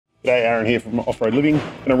G'day, Aaron here from Off-Road Living.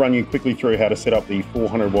 I'm going to run you quickly through how to set up the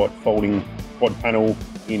 400 watt folding quad panel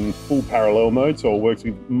in full parallel mode, so it works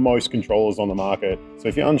with most controllers on the market. So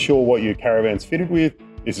if you're unsure what your caravan's fitted with,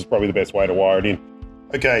 this is probably the best way to wire it in.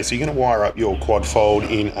 Okay, so you're going to wire up your quad fold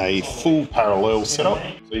in a full parallel setup.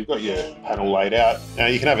 So you've got your panel laid out. Now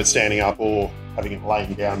you can have it standing up or having it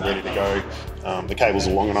laying down ready to go. The cables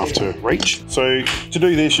are long enough to reach. So to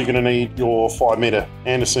do this, you're going to need your 5 meter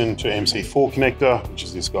Anderson to MC4 connector, which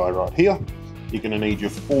is this guy right here. You're going to need your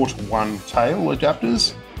 4-to-1 tail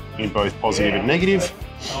adapters in both positive and negative,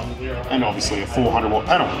 and obviously a 400 watt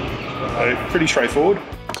panel. So pretty straightforward.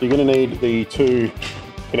 So you're going to need the 2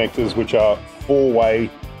 connectors, which are 4-way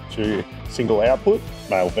to single output,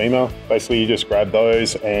 male, female. Basically you just grab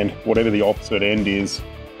those, and whatever the opposite end is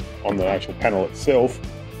on the actual panel itself,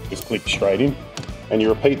 just click straight in. And you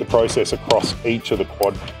repeat the process across each of the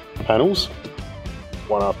quad panels,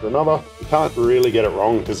 one after another. You can't really get it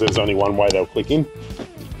wrong because there's only one way they'll click in.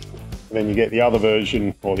 And then you get the other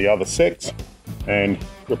version or the other sets and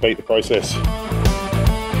repeat the process.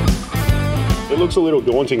 It looks a little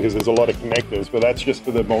daunting because there's a lot of connectors, but that's just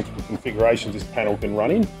for the multiple configurations this panel can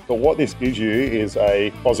run in. But what this gives you is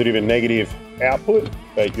a positive and negative output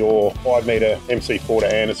that your 5 meter MC4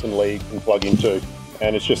 to Anderson lead can plug into.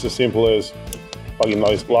 And it's just as simple as plugging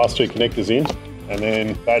those last 2 connectors in, and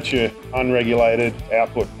then that's your unregulated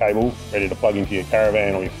output cable ready to plug into your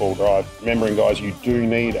caravan or your 4-drive. Remembering guys, you do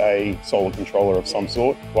need a solar controller of some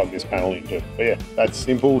sort to plug this panel into. But yeah, that's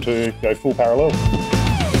simple to go full parallel.